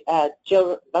a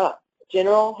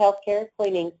general healthcare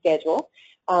cleaning schedule.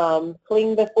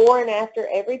 Clean before and after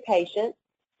every patient,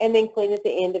 and then clean at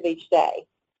the end of each day.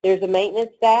 There's a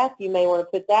maintenance staff. You may want to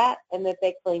put that, and that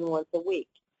they clean once a week.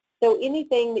 So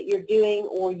anything that you're doing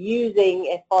or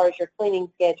using as far as your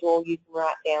cleaning schedule, you can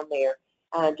write down there.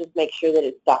 Just make sure that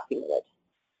it's documented.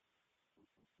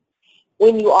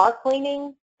 When you are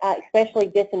cleaning, especially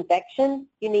disinfection,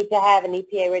 you need to have an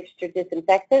EPA registered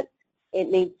disinfectant. It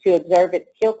needs to observe its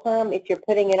kill time. If you're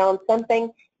putting it on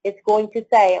something, it's going to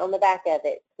say on the back of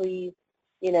it, please,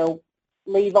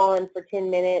 leave on for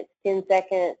 10 minutes, 10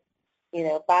 seconds,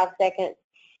 5 seconds.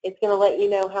 It's going to let you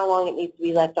know how long it needs to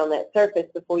be left on that surface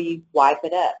before you wipe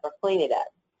it up or clean it up.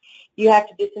 You have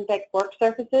to disinfect work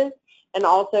surfaces and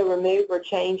also remove or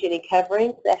change any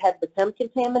coverings that have become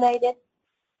contaminated.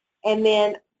 And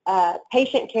then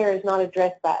patient care is not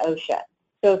addressed by OSHA.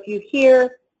 So if you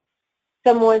hear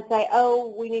someone say,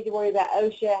 oh, we need to worry about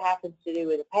OSHA, it happens to do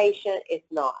with a patient, it's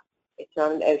not. It's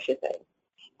not an OSHA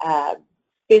thing.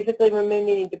 Physically remove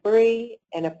any debris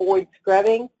and avoid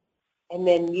scrubbing, and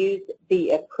then use the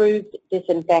approved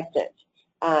disinfectant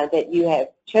that you have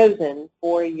chosen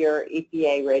for your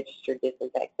EPA registered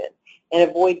disinfectant, and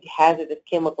avoid hazardous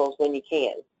chemicals when you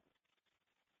can.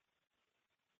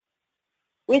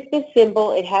 With this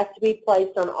symbol, it has to be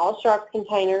placed on all sharps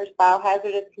containers,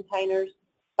 biohazardous containers,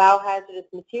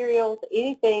 biohazardous materials,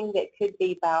 anything that could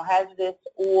be biohazardous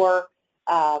or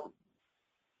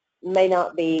may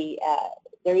not be,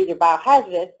 they're either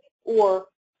biohazardous or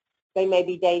they may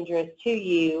be dangerous to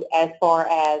you as far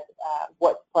as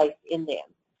what's placed in them.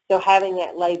 So having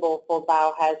that label for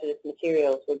biohazardous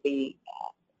materials would be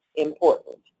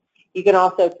important. You can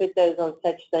also put those on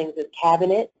such things as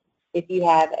cabinets, if you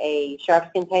have a sharps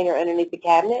container underneath the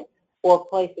cabinet, or a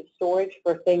place of storage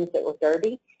for things that were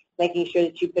dirty, making sure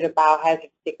that you put a biohazard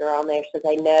sticker on there so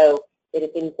they know that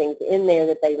if anything's in there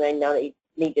that they may not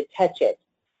need to touch it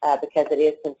because it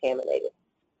is contaminated.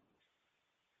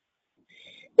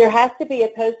 There has to be a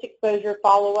post-exposure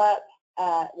follow-up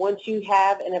once you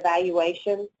have an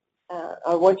evaluation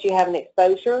or once you have an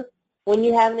exposure. When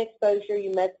you have an exposure,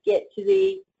 you must get to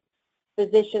the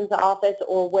physician's office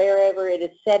or wherever it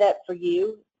is set up for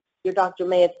you. Your doctor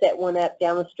may have set one up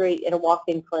down the street in a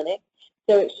walk-in clinic.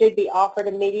 So it should be offered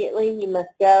immediately. You must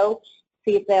go,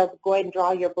 see if they'll go ahead and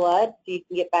draw your blood so you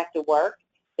can get back to work.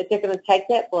 But they're going to take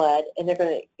that blood and they're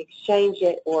going to exchange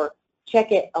it or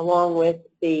check it along with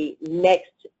the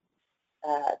next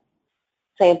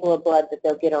sample of blood that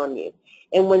they'll get on you.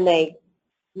 And when they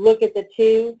look at the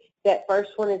two, that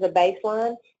first one is a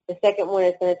baseline. The second one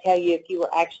is going to tell you if you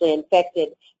were actually infected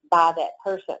by that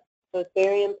person. So it's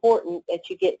very important that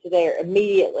you get to there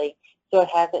immediately so it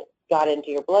hasn't got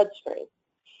into your bloodstream.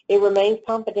 It remains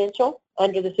confidential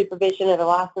under the supervision of a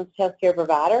licensed healthcare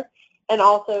provider, and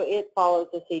also it follows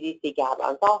the CDC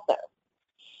guidelines also.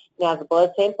 Now the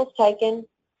blood sample's taken,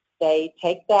 they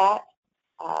take that,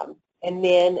 and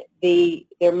then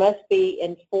there must be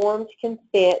informed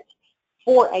consent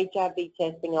for HIV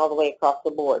testing all the way across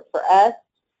the board. For us,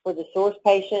 for the source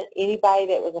patient, anybody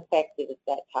that was affected at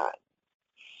that time.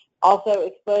 Also,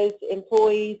 exposed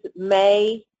employees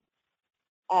may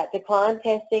decline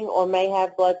testing or may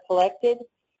have blood collected.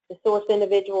 The source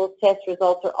individual's test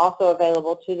results are also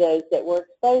available to those that were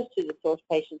exposed to the source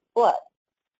patient's blood.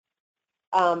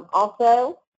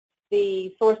 Also,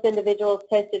 the source individual is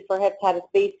tested for hepatitis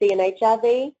B, C, and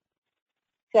HIV.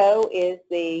 So is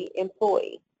the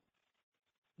employee.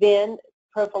 Then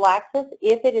prophylaxis,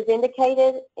 if it is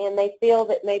indicated and they feel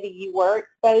that maybe you were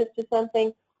exposed to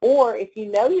something, or if you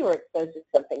know you were exposed to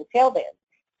something, tell them.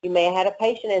 You may have had a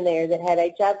patient in there that had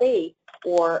HIV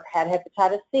or had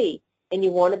hepatitis C, and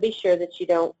you want to be sure that you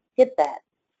don't get that.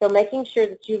 So making sure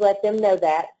that you let them know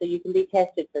that so you can be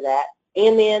tested for that,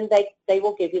 and then they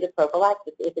will give you the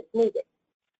prophylaxis if it's needed.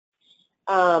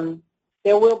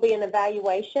 There will be an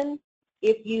evaluation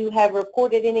if you have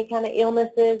reported any kind of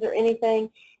illnesses or anything,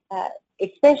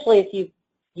 especially if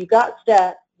you got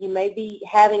stuck, you may be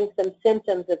having some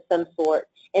symptoms of some sort,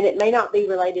 and it may not be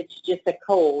related to just a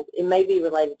cold. It may be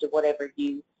related to whatever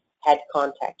you had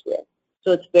contact with.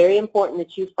 So it's very important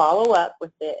that you follow up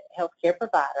with the healthcare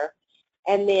provider,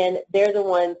 and then they're the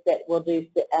ones that will do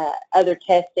other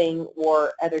testing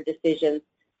or other decisions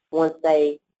once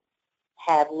they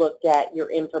have looked at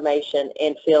your information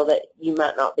and feel that you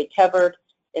might not be covered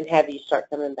and have you start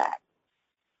coming back.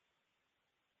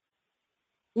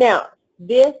 Now,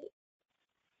 this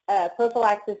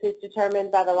prophylaxis is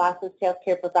determined by the licensed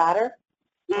healthcare provider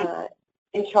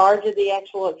in charge of the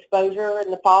actual exposure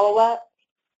and the follow-up.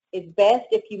 It's best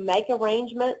if you make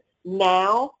arrangements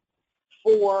now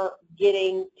for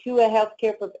getting to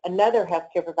another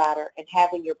healthcare provider and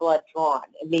having your blood drawn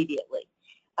immediately.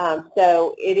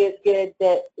 So it is good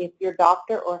that if your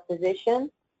doctor or physician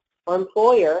or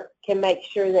employer can make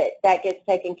sure that that gets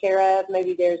taken care of.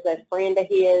 Maybe there's a friend of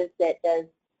his that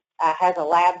has a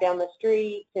lab down the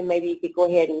street, and maybe you could go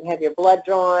ahead and have your blood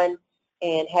drawn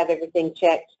and have everything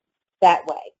checked that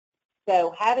way.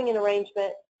 So having an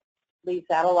arrangement leaves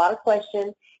out a lot of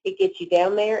questions. It gets you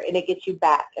down there and it gets you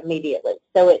back immediately.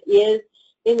 So it is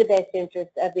in the best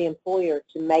interest of the employer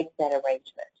to make that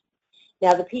arrangement.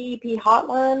 Now, the PEP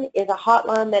hotline is a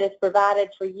hotline that is provided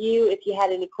for you if you had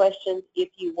any questions, if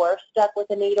you were stuck with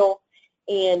a needle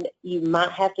and you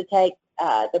might have to take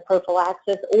the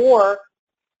prophylaxis, or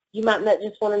you might not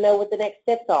just want to know what the next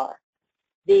steps are.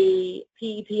 The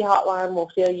PEP hotline will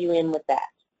fill you in with that.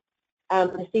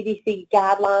 The CDC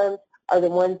guidelines are the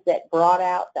ones that brought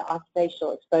out the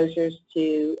occupational exposures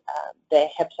to the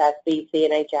hepatitis B, C,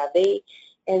 and HIV,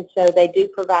 and so they do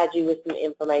provide you with some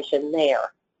information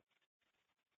there.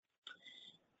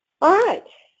 All right,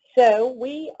 so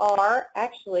we are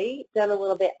actually done a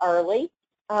little bit early,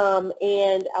 and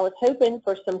I was hoping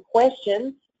for some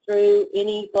questions through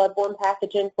any bloodborne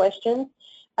pathogen questions.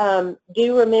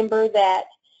 Do remember that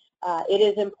it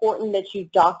is important that you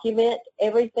document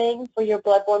everything for your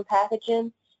bloodborne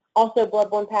pathogen. Also,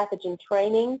 bloodborne pathogen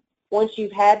training. Once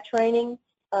you've had training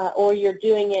or you're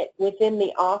doing it within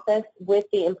the office with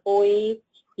the employees,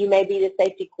 you may be the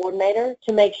safety coordinator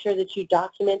to make sure that you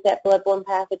document that bloodborne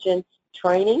pathogen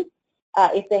training.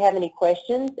 If they have any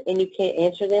questions and you can't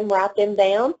answer them, write them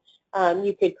down.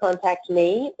 You could contact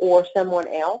me or someone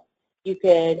else. You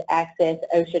could access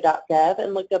OSHA.gov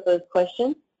and look up those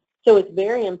questions. So it's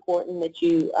very important that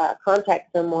you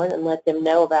contact someone and let them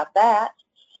know about that.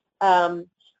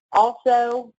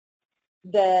 Also,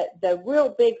 the real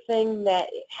big thing that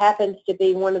happens to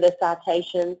be one of the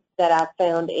citations that I've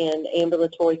found in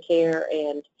ambulatory care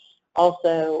and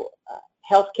also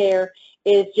healthcare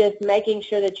is just making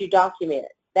sure that you document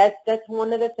it. That's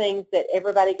one of the things that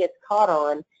everybody gets caught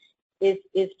on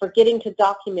is forgetting to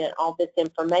document all this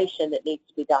information that needs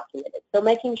to be documented. So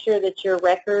making sure that your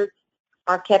records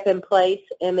are kept in place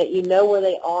and that you know where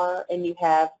they are and you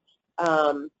have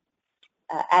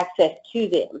access to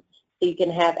them, so you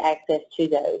can have access to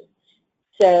those.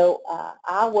 So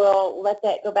I will let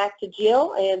that go back to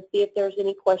Jill and see if there's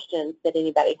any questions that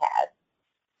anybody has.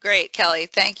 Great, Kelly.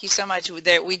 Thank you so much.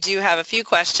 We do have a few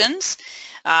questions.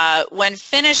 When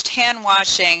finished hand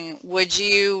washing, would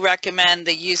you recommend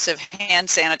the use of hand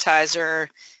sanitizer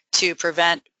to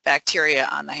prevent bacteria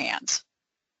on the hands?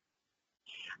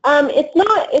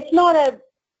 It's not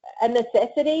a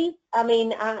necessity. I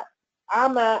mean,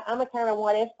 I'm a kind of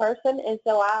what-if person, and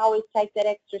so I always take that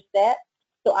extra step.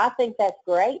 So I think that's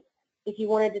great if you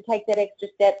wanted to take that extra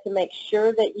step to make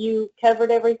sure that you covered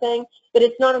everything. But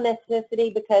it's not a necessity,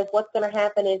 because what's going to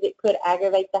happen is it could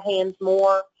aggravate the hands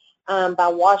more. by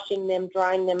washing them,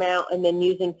 drying them out, and then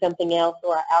using something else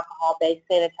or an alcohol-based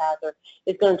sanitizer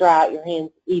is going to dry out your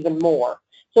hands even more.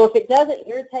 So if it doesn't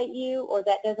irritate you or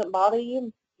that doesn't bother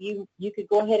you, you could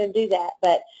go ahead and do that.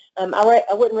 But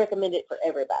I wouldn't recommend it for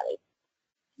everybody.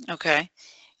 Okay.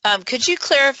 Could you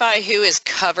clarify who is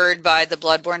covered by the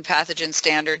bloodborne pathogen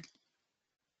standard?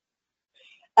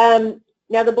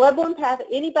 Now, the bloodborne pathogen,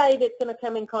 anybody that's going to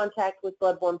come in contact with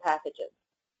bloodborne pathogens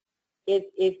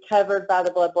is covered by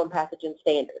the bloodborne pathogen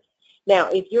standards. Now,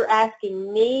 if you're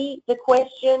asking me the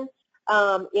question,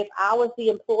 if I was the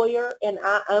employer and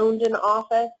I owned an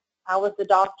office, I was the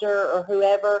doctor or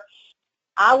whoever,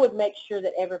 I would make sure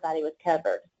that everybody was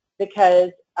covered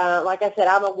because, like I said,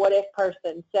 I'm a what-if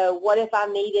person. So what if I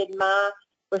needed my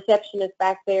receptionist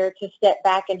back there to step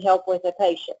back and help with a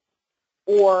patient?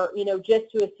 Or, you know,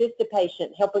 just to assist the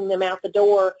patient, helping them out the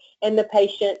door, and the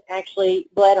patient actually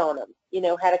bled on them, you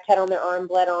know, had a cut on their arm,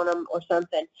 bled on them or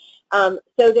something. So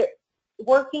they're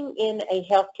working in a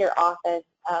healthcare office,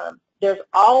 there's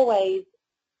always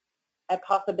a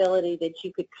possibility that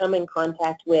you could come in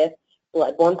contact with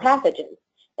bloodborne pathogens.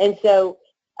 And so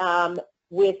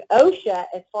with OSHA,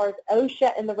 as far as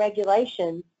OSHA and the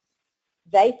regulations,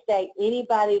 they state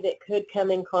anybody that could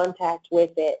come in contact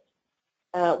with it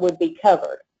would be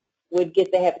covered, would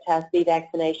get the hepatitis B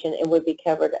vaccination and would be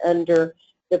covered under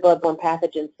the bloodborne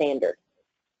pathogen standard.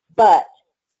 But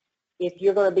if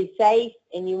you're going to be safe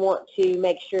and you want to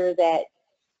make sure that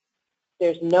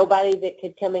there's nobody that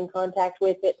could come in contact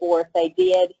with it, or if they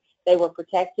did, they were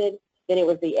protected, then it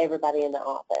would be everybody in the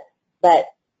office. But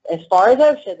as far as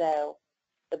OSHA, though,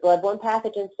 the bloodborne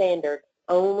pathogen standard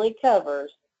only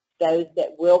covers those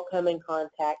that will come in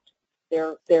contact.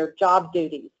 Their job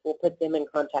duties will put them in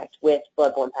contact with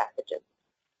bloodborne pathogens.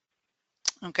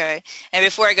 Okay. And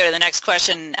before I go to the next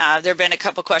question, there have been a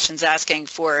couple questions asking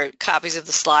for copies of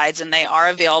the slides, and they are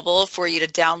available for you to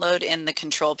download in the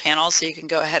control panel, so you can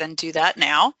go ahead and do that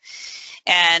now.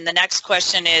 And the next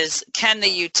question is, can the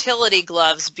utility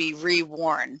gloves be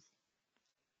reworn?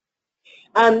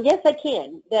 Yes, they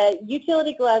can. The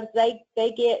utility gloves, they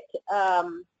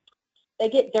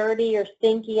get dirty or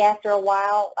stinky after a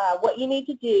while. What you need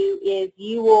to do is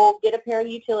you will get a pair of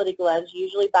utility gloves,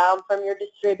 usually buy them from your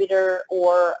distributor,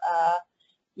 or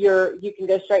you can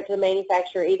go straight to the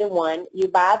manufacturer, either one. You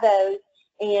buy those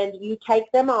and you take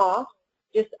them off,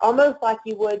 just almost like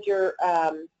you would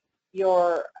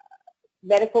your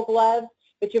medical gloves,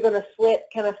 but you're going to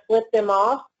kind of slip them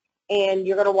off, and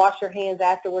you're going to wash your hands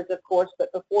afterwards, of course.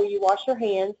 But before you wash your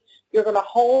hands, you're going to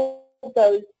hold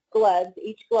those gloves,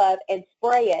 each glove, and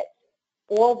spray it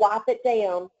or wipe it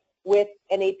down with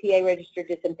an EPA registered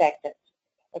disinfectant.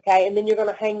 Okay, and then you're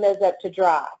going to hang those up to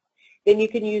dry. Then you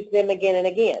can use them again and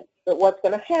again. But what's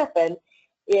going to happen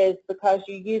is, because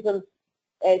you use them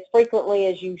as frequently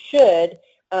as you should,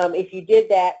 if you did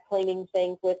that, cleaning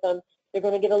things with them, they're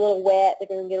going to get a little wet, they're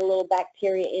going to get a little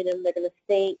bacteria in them, they're going to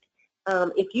stink.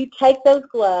 If you take those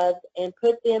gloves and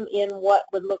put them in what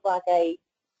would look like a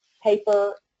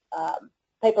paper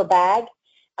bag,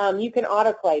 you can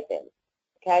autoclave them.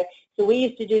 Okay, so we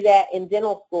used to do that in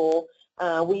dental school.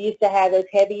 We used to have those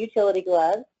heavy utility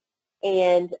gloves,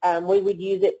 and we would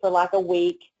use it for like a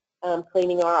week,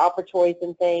 cleaning our operatories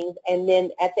and things. And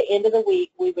then at the end of the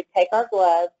week, we would take our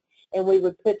gloves and we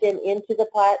would put them into the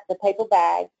paper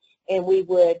bag, and we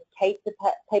would tape the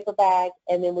paper bag,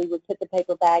 and then we would put the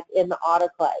paper bag in the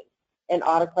autoclave and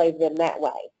autoclave them that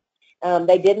way.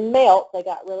 They didn't melt, they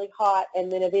got really hot,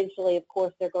 and then eventually, of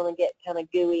course, they're going to get kind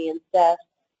of gooey and stuff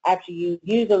after you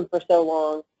use them for so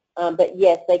long. But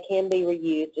yes, they can be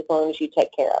reused as long as you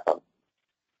take care of them.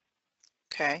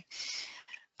 Okay.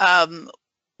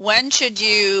 When should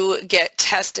you get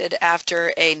tested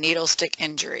after a needle stick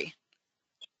injury?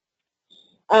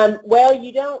 Well,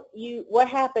 what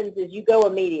happens is you go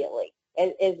immediately,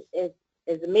 as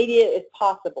immediate as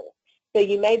possible. So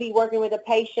you may be working with a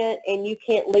patient and you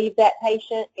can't leave that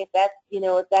patient. If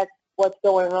that's what's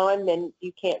going on, then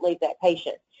you can't leave that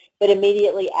patient. But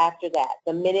immediately after that,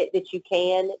 the minute that you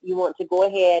can, you want to go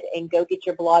ahead and go get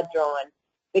your blood drawn,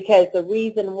 because the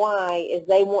reason why is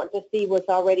they want to see what's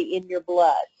already in your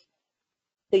blood.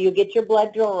 So you'll get your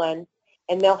blood drawn,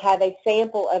 and they'll have a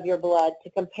sample of your blood to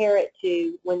compare it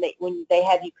to when they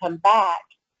have you come back,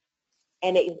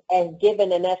 and it has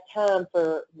given enough time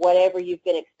for whatever you've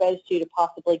been exposed to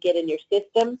possibly get in your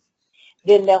system,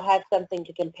 then they'll have something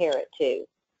to compare it to.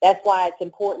 That's why it's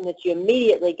important that you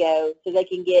immediately go, so they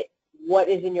can get what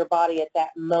is in your body at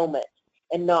that moment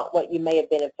and not what you may have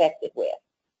been infected with.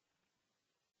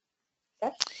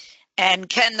 Okay? And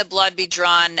can the blood be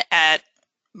drawn at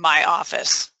my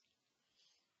office?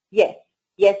 Yes,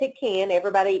 Yes, it can.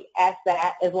 Everybody asks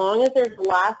that. As long as there's a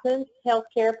licensed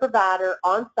healthcare provider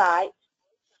on site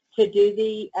to do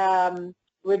the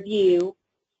review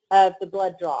of the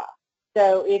blood draw.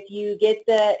 So if you get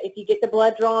the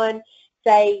blood drawn,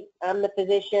 say I'm the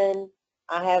physician,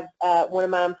 I have one of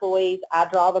my employees, I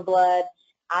draw the blood,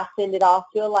 I send it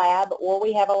off to a lab, or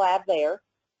we have a lab there.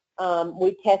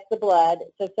 We test the blood,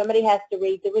 so somebody has to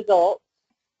read the results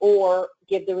or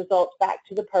give the results back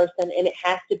to the person, and it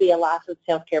has to be a licensed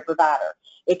healthcare provider.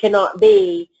 It cannot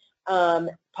be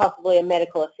possibly a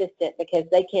medical assistant, because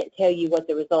they can't tell you what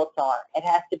the results are. It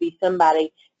has to be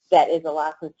somebody that is a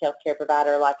licensed healthcare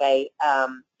provider, like a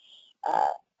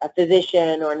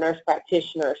physician or a nurse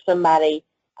practitioner, or somebody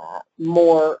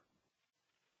more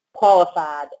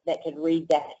qualified that could read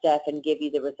that stuff and give you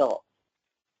the results.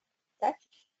 Okay.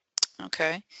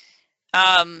 Okay.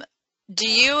 Do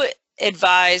you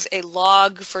advise a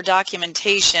log for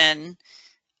documentation,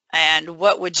 and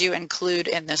what would you include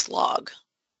in this log?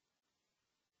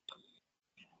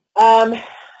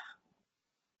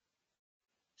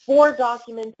 For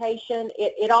documentation,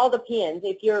 it all depends.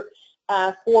 If you're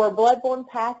for bloodborne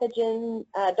pathogen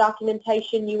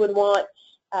documentation, you would want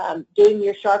doing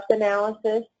your Sharps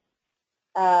analysis.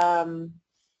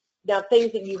 Now,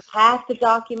 things that you have to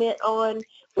document on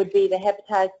would be the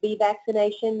hepatitis B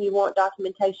vaccination. You want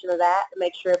documentation of that to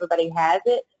make sure everybody has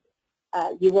it.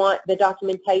 You want the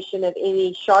documentation of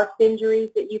any Sharps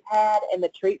injuries that you've had and the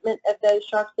treatment of those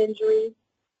Sharps injuries.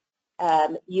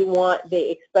 You want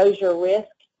the exposure risk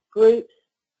groups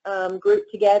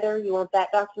grouped together. You want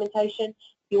that documentation.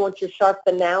 You want your Sharps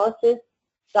analysis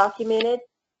documented.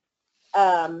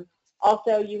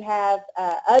 Also, you have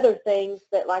other things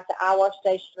that, like the eye wash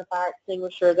station or fire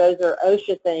extinguisher, those are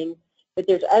OSHA things, but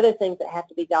there's other things that have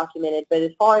to be documented. But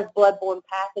as far as bloodborne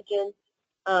pathogens,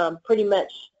 pretty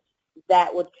much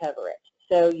that would cover it.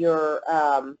 So your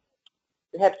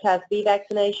hepatitis B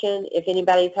vaccination, if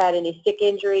anybody's had any sick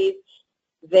injuries,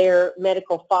 their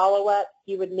medical follow-up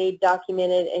you would need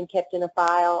documented and kept in a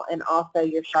file, and also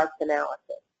your Sharps analysis.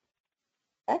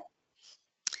 Okay?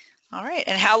 All right.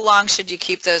 And how long should you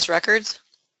keep those records?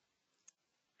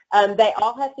 They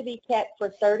all have to be kept for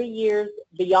 30 years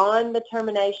beyond the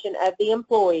termination of the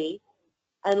employee,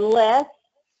 unless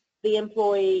the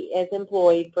employee is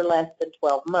employed for less than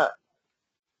 12 months.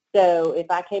 So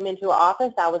if I came into an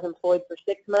office, I was employed for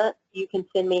 6 months, you can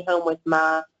send me home with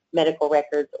my medical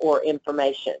records or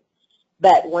information.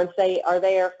 But once they are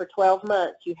there for 12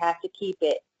 months, you have to keep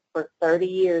it for 30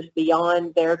 years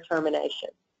beyond their termination.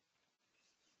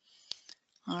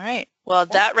 All right. Well,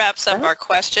 that wraps up our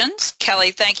questions.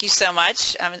 Kelly, thank you so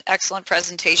much. An excellent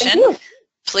presentation. Thank you.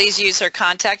 Please use her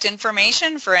contact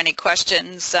information for any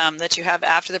questions that you have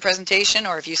after the presentation,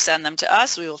 or if you send them to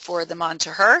us, we will forward them on to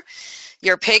her.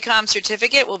 Your PACOM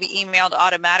certificate will be emailed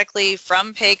automatically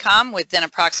from PACOM within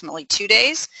approximately 2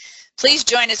 days. Please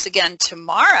join us again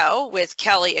tomorrow with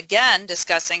Kelly again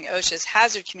discussing OSHA's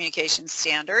Hazard Communications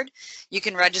Standard. You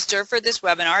can register for this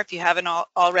webinar if you haven't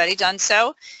already done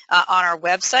so on our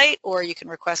website, or you can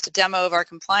request a demo of our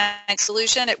compliance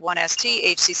solution at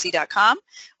 1sthcc.com,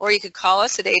 or you could call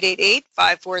us at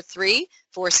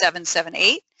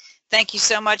 888-543-4778. Thank you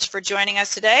so much for joining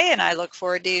us today, and I look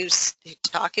forward to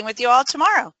talking with you all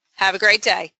tomorrow. Have a great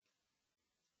day.